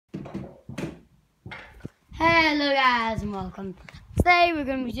Hello guys and welcome. Today we're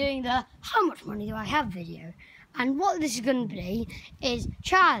going to be doing the how much money do I have video, and what this is going to be is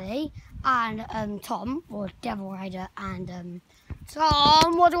Charlie and Tom, or Devil Rider and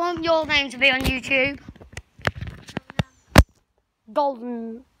Tom, what do you want your name to be on YouTube?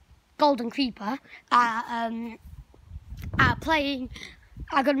 Golden Creeper are going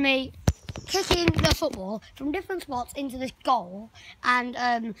to be kicking the football from different spots into this goal, and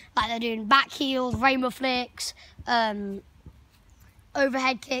like they're doing back heels, rainbow flicks,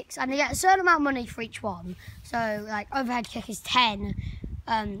 overhead kicks, and they get a certain amount of money for each one. So like overhead kick is 10,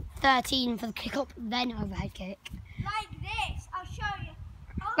 13 for the kick up, then overhead kick. Like this, I'll show you.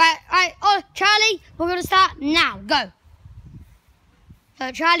 Right, oh Charlie, we're going to start now, go.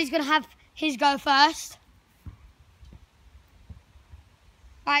 So Charlie's going to have his go first.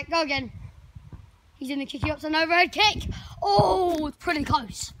 Right, go again. He's in the kicky ups and overhead kick. Oh, it's pretty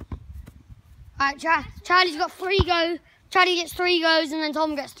close. Right, Charlie's got 3 goes. Charlie gets 3 goes, and then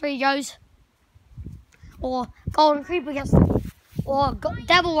Tom gets 3 goes. Or Golden Creeper gets, or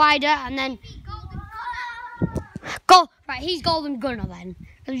Devil Rider, and then right, he's Golden Gunner then,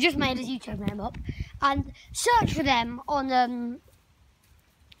 because we just made his YouTube name up. And search for them on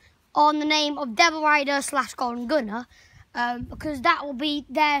the name of Devil Rider / Golden Gunner, because that will be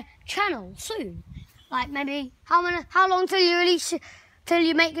their channel soon. Like maybe how long till you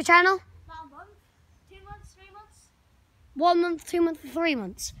make the channel? About a month, 2 months, 3 months. 1 month, 2 months, 3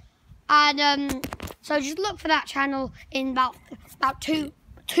 months. And so just look for that channel in about two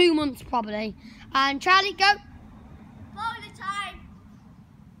months probably. And Charlie, go. Bowler time.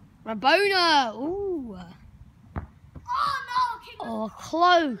 Rabona. Ooh. Oh no, King. Oh,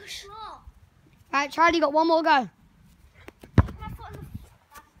 close. Right, Charlie, got 1 more go.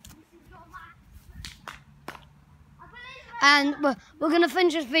 And we're gonna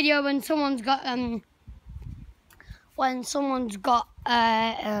finish this video when someone's got it in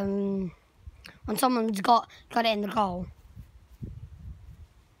the goal.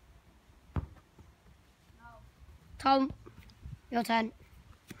 Tom, your turn.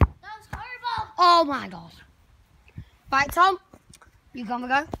 That was horrible. Oh my god. Right, Tom, you come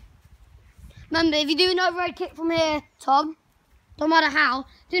and go. Remember, if you do an overhead kick from here, Tom, no matter how,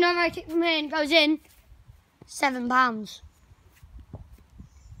 do an overhead kick from here and it goes in, £7.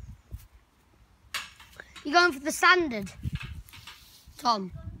 You're going for the standard,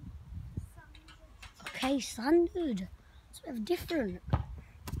 Tom. Okay, standard. It's a bit different.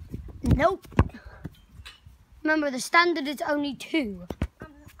 Nope. Remember, the standard is only 2.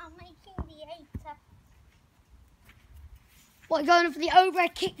 I'm making the 8. What, you're going for the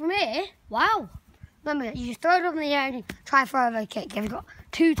overhead kick from here? Wow. Remember, you just throw it up in the air and you try for overhead kick. You've got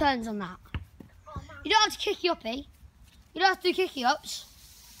 2 turns on that. Oh, no. You don't have to kick you uppy. You don't have to do kicky ups.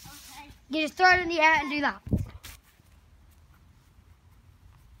 Okay. You just throw it in the air and do that.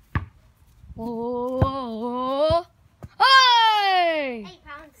 Oh! Hey! £8.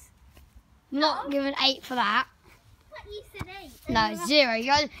 I'm not giving 8 for that. What, you said 8? No, it's 0.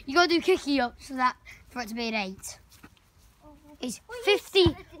 You got to do kicky ups for it to be an 8. It's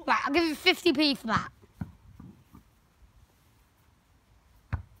 50. Right, I'll give you 50p for that.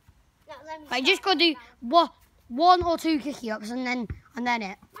 No, let me Right, you just got to do 1 or 2 kicky ups and then it. I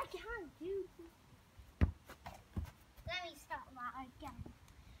can't do. Let me start that again.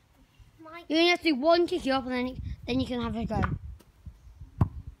 You only have to do 1 kicky up and then you can have a go.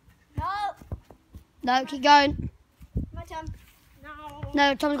 No. No, keep going. My turn. No.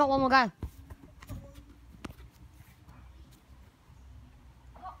 No, Tom's got 1 more go.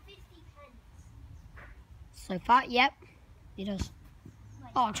 Got 50 pence. So far, yep, he does.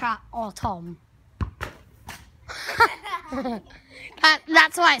 Oh, Tom.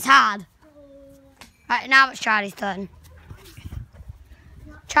 That's why it's hard. Right, now it's Charlie's turn.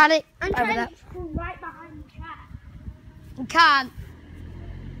 Charlie, I'm over trying there. to go right behind the cat. You can't.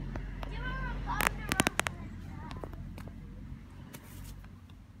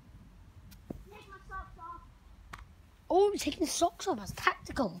 Take my socks off. Oh, you're taking the socks off. That's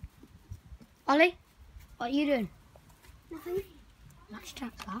tactical. Ollie, what are you doing? Nothing. Let's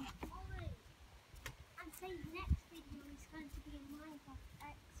check that. I'm saying next video is going to be in Minecraft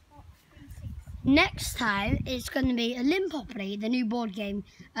Xbox 360. Next time, it's going to be a Limpopoly, the new board game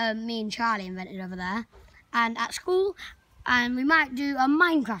me and Charlie invented over there, and at school, and we might do a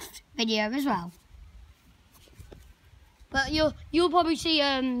Minecraft video as well. But you'll probably see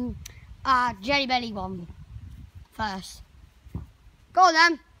our Jelly Belly one first. Go on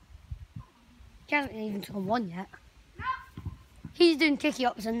then. He hasn't even done 1 yet. He's doing kicky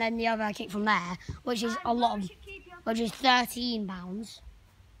ups and then the other kick from there, which is a lot of, which is £13.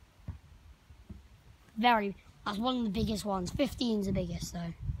 That's one of the biggest ones. 15's the biggest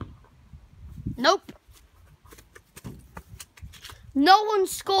though. Nope. No one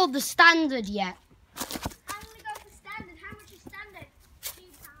scored the standard yet. I'm gonna go for standard. How much is standard? £2.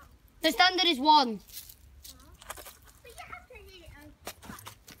 The standard is 1. But you have to hit it over.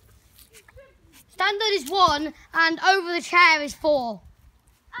 Standard is 1, and over the chair is 4. Oh,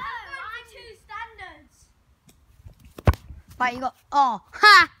 I'm 2 standards. Right, you got. Oh,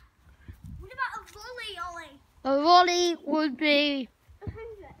 ha! What about a volley, Ollie? A volley would be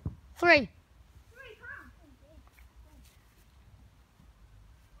 100. 3.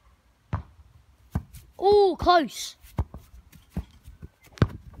 Oh, close.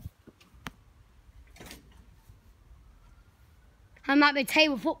 I might be a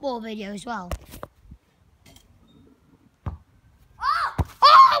table football video as well. Oh!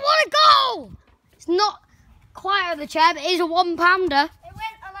 Oh, what a goal! It's not quite over the chair, but it is a £1 pounder. It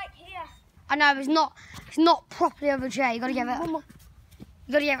went like here. I know, but it's not properly over the chair. You gotta get it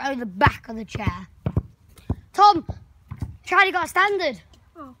over the back of the chair. Tom, Charlie got a standard.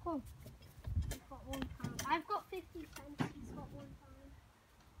 Oh, cool. I've got £1. I've got 50 cents. He's got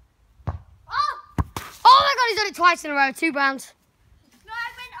 £1. Oh! Oh my god, he's done it twice in a row. £2. No,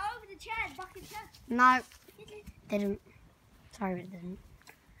 I went over the chair, back of the chair. No, didn't. Sorry, it didn't.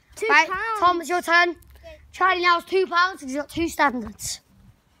 £2. Right, Tom, it's your turn. Charlie now has £2 because he's got 2 standards.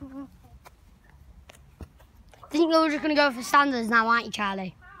 I think you're just going to go for standards now, aren't you,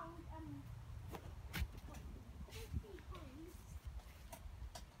 Charlie?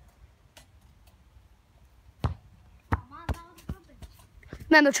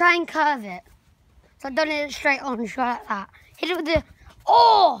 Remember, try and curve it. So don't hit it straight on, just go like that. Hit it with the,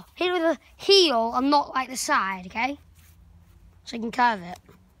 hit it with the heel and not like the side, okay? So you can curve it.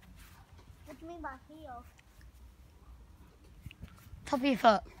 What do you mean by heel? Top of your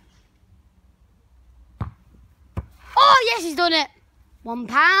foot. Oh, yes, he's done it.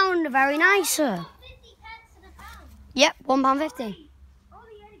 £1, very nice, sir. 50 pence to the pound. Yep, £1.50. Oh,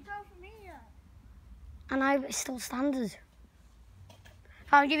 you had to go from here. I know, but it's still standard.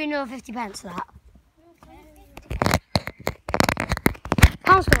 I'll give you another 50 pence for that.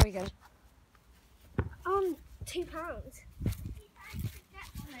 Pound story goes. £2. You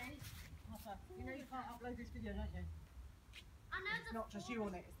know you can't upload this video, don't you? I know It's not just you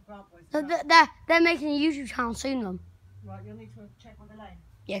on it, it's the Grant Boys. They're making a YouTube channel soon, Mum. Right, you'll need to check on the lane.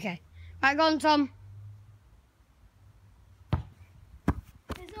 Yeah, okay. Right, go on, Tom.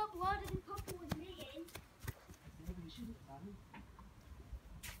 there's no blood and couple with me in. Maybe you shouldn't have done.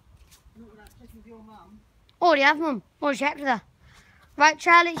 Not without checking with your mum. Already have, Mum. Already checked with her. Right,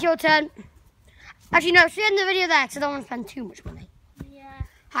 Charlie, it's your turn. Actually, no, it's the end of the video there because I don't want to spend too much money. Yeah.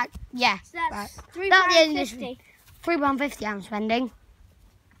 Yeah. So that's right. That's the end of this £3.50. £3.50 I'm spending.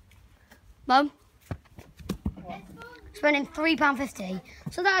 Mum? Spending £3.50.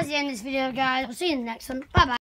 So that's the end of this video, guys. I'll see you in the next one. Bye-bye.